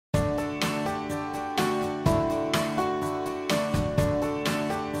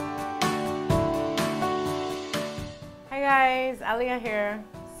guys, Alia here.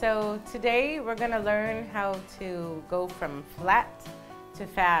 So today we're gonna learn how to go from flat to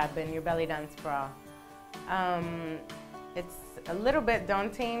fab in your belly dance bra. It's a little bit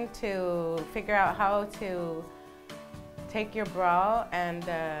daunting to figure out how to take your bra and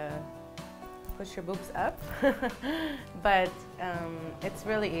push your boobs up, but it's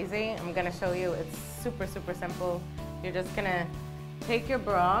really easy. I'm gonna show you. It's super simple. You're just gonna take your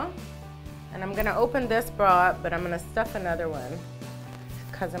bra, and I'm gonna open this bra up, but I'm gonna stuff another one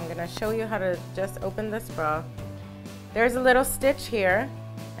because I'm gonna show you how to just open this bra. There's a little stitch here,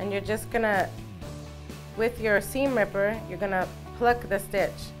 and you're just gonna, with your seam ripper, you're gonna pluck the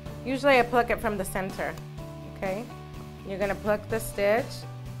stitch. Usually I pluck it from the center, okay? You're gonna pluck the stitch,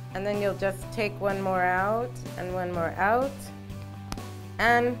 and then you'll just take one more out and one more out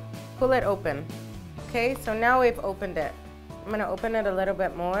and pull it open. Okay, so now we've opened it. I'm gonna open it a little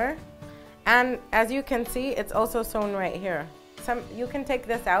bit more. And as you can see, it's also sewn right here. You can take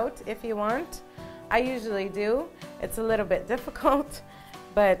this out if you want. I usually do. It's a little bit difficult,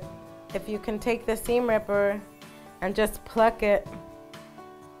 but if you can take the seam ripper and just pluck it,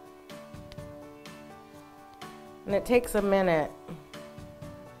 and it takes a minute.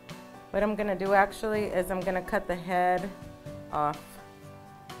 What I'm gonna do actually is I'm gonna cut the head off.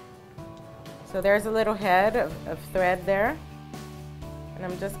 So there's a little head of thread there, and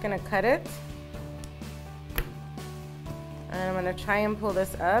I'm just gonna cut it. And I'm gonna try and pull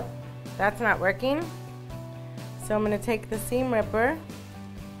this up. That's not working. So I'm gonna take the seam ripper,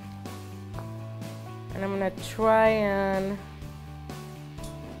 and I'm gonna try and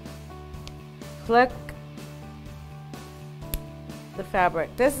pluck the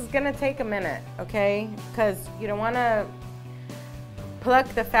fabric. This is gonna take a minute, okay? Because you don't wanna pluck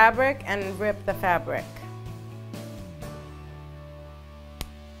the fabric and rip the fabric.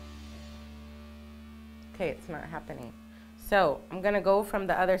 Okay, it's not happening. So I'm gonna go from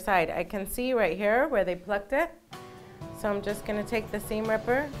the other side. I can see right here where they plucked it. So I'm just gonna take the seam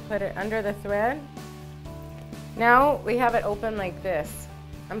ripper, put it under the thread. Now we have it open like this.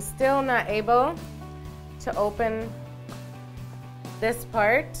 I'm still not able to open this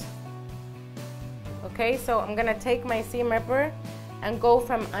part. Okay, so I'm gonna take my seam ripper and go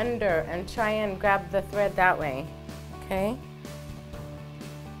from under and try and grab the thread that way. Okay.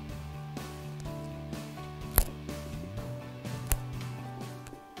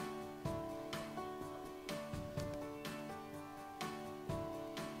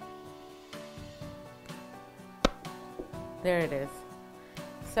 There it is.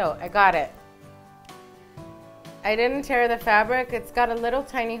 So I got it. I didn't tear the fabric. It's got a little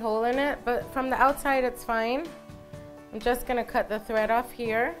tiny hole in it, but from the outside it's fine. I'm just gonna cut the thread off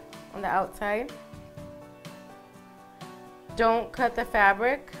here on the outside. Don't cut the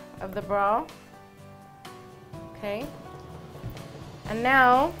fabric of the bra. Okay. And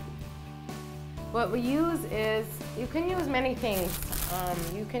now what we use is, you can use many things.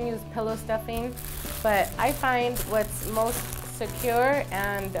 You can use pillow stuffing, but I find what's most secure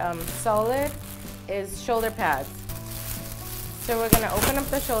and solid is shoulder pads. So we're gonna open up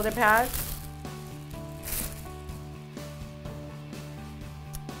the shoulder pads.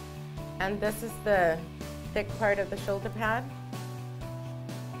 And this is the thick part of the shoulder pad.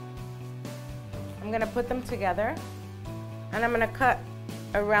 I'm gonna put them together, and I'm gonna cut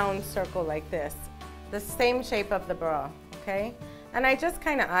a round circle like this, the same shape of the bra, okay? And I just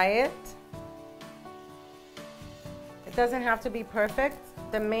kind of eye it. It doesn't have to be perfect.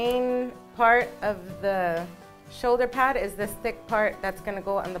 The main part of the shoulder pad is this thick part that's gonna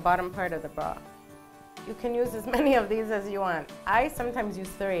go on the bottom part of the bra. You can use as many of these as you want. I sometimes use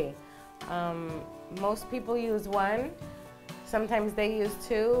 3. Most people use 1. Sometimes they use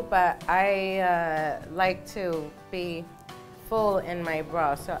 2, but I like to be full in my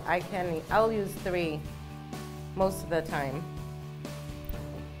bra, so I'll use 3 most of the time.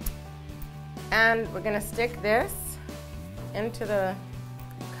 And we're gonna stick this into the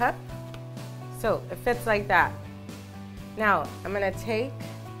cup, so it fits like that. Now I'm gonna take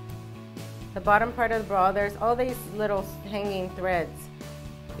the bottom part of the bra. There's all these little hanging threads.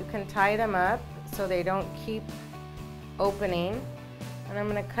 You can tie them up so they don't keep opening, and I'm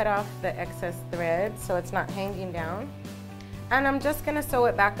gonna cut off the excess thread so it's not hanging down, and I'm just gonna sew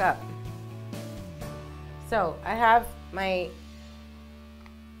it back up. So I have my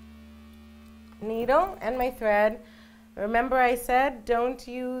needle and my thread. Remember I said don't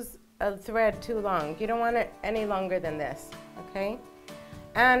use a thread too long. You don't want it any longer than this, okay?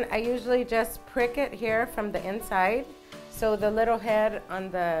 And I usually just prick it here from the inside, so the little head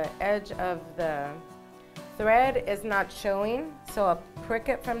on the edge of the thread is not showing. So I'll prick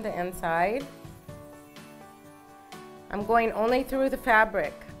it from the inside, I'm going only through the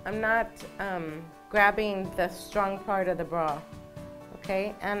fabric. I'm not grabbing the strong part of the bra,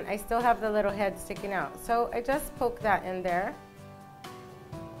 okay? And I still have the little head sticking out. So I just poke that in there,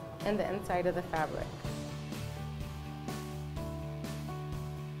 in the inside of the fabric.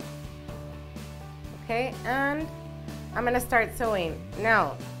 Okay, and I'm gonna start sewing.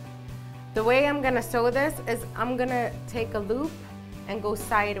 Now, the way I'm gonna sew this is I'm gonna take a loop and go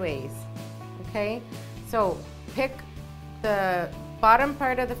sideways, okay? So pick the bottom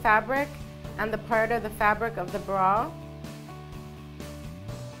part of the fabric and the part of the fabric of the bra,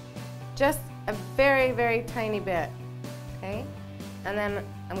 just a very, very tiny bit, okay? And then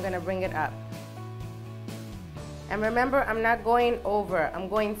I'm gonna bring it up. And remember, I'm not going over, I'm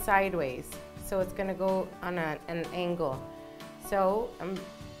going sideways. So it's gonna go on an angle. So I'm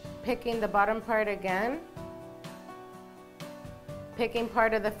picking the bottom part again, picking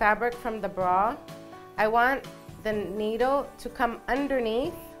part of the fabric from the bra. I want the needle to come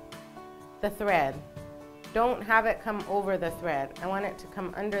underneath the thread. Don't have it come over the thread. I want it to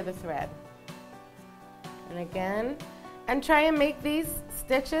come under the thread. And again, and try and make these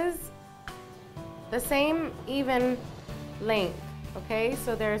stitches the same even length, okay?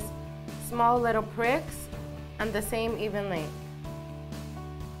 So there's small little pricks and the same even length.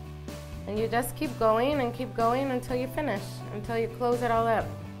 And you just keep going and keep going until you finish, until you close it all up.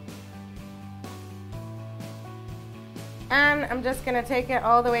 And I'm just gonna take it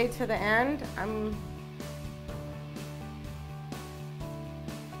all the way to the end. I'm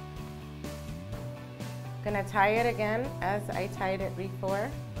gonna tie it again as I tied it before.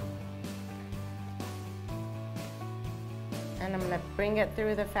 And I'm gonna bring it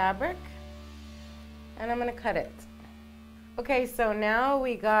through the fabric and I'm gonna cut it. Okay, so now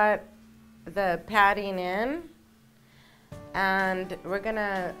we got the padding in and we're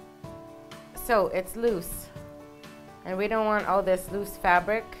gonna, so it's loose and we don't want all this loose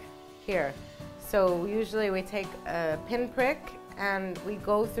fabric here. So usually we take a pinprick and we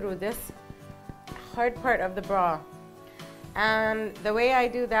go through this hard part of the bra. And the way I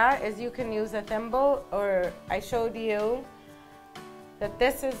do that is you can use a thimble, or I showed you that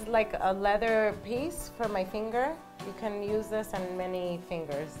this is like a leather piece for my finger. You can use this on many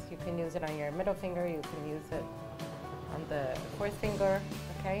fingers. You can use it on your middle finger, you can use it on the fourth finger,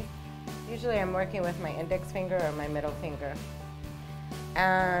 okay? Usually I'm working with my index finger or my middle finger.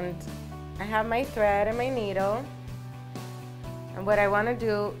 And I have my thread and my needle. And what I want to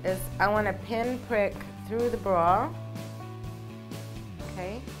do is I want to pin prick through the bra,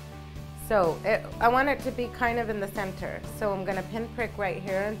 okay? So I want it to be kind of in the center. So I'm going to pin prick right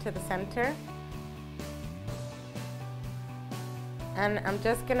here into the center. And I'm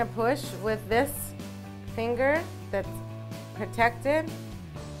just going to push with this finger that's protected,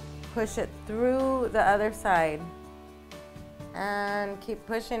 push it through the other side. And keep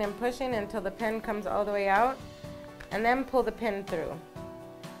pushing and pushing until the pin comes all the way out. And then pull the pin through.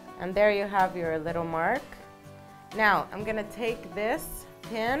 And there you have your little mark. Now I'm going to take this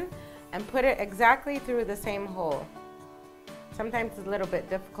pin and put it exactly through the same hole. Sometimes it's a little bit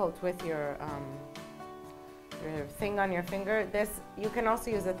difficult with your thing on your finger. This, you can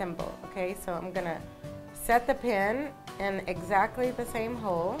also use a thimble, okay? So I'm gonna set the pin in exactly the same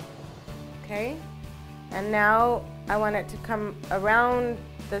hole, okay? And now I want it to come around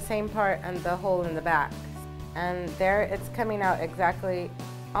the same part and the hole in the back. And there it's coming out exactly,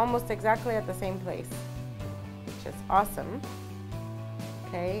 almost exactly at the same place, which is awesome.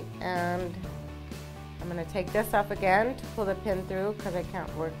 Okay, and I'm going to take this off again to pull the pin through because I can't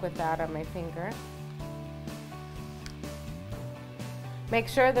work with that on my finger. Make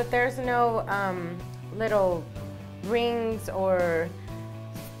sure that there's no little rings or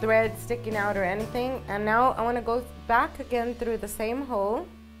thread sticking out or anything. And now I want to go back again through the same hole.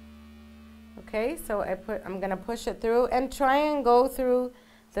 Okay, so I'm going to push it through and try and go through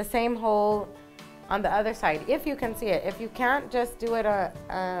the same hole on the other side, if you can see it. If you can't, just do it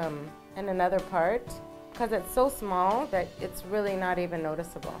in another part, because it's so small that it's really not even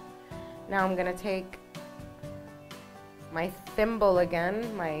noticeable. Now I'm going to take my thimble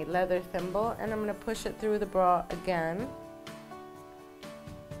again, my leather thimble, and I'm going to push it through the bra again.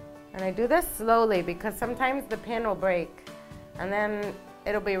 And I do this slowly because sometimes the pin will break and then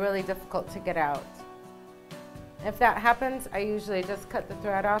it'll be really difficult to get out. If that happens, I usually just cut the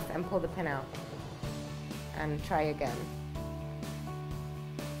thread off and pull the pin out and try again.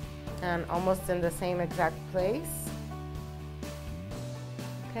 And almost in the same exact place.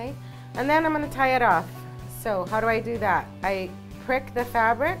 Okay, and then I'm going to tie it off. So how do I do that? I prick the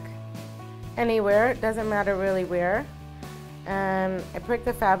fabric anywhere, it doesn't matter really where. And I prick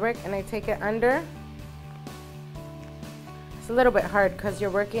the fabric and I take it under It's a little bit hard because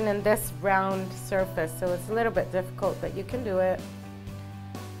you're working in this round surface, so it's a little bit difficult, but you can do it.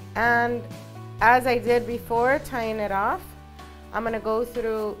 And as I did before, tying it off, I'm gonna go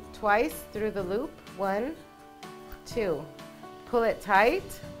through twice through the loop. 1, 2. Pull it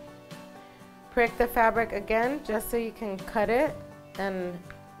tight. Prick the fabric again, just so you can cut it and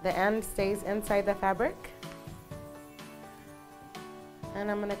the end stays inside the fabric. And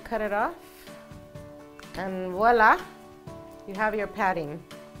I'm gonna cut it off. And voila, you have your padding.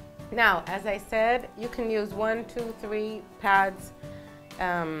 Now, as I said, you can use 1, 2, 3 pads.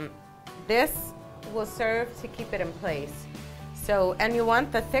 This will serve to keep it in place. So, and you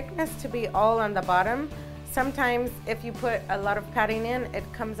want the thickness to be all on the bottom. Sometimes if you put a lot of padding in, it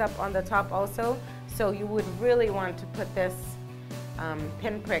comes up on the top also. So you would really want to put this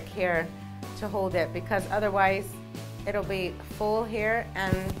pinprick here to hold it, because otherwise it'll be full here,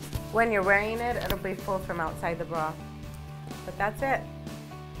 and when you're wearing it, it'll be full from outside the bra. But that's it.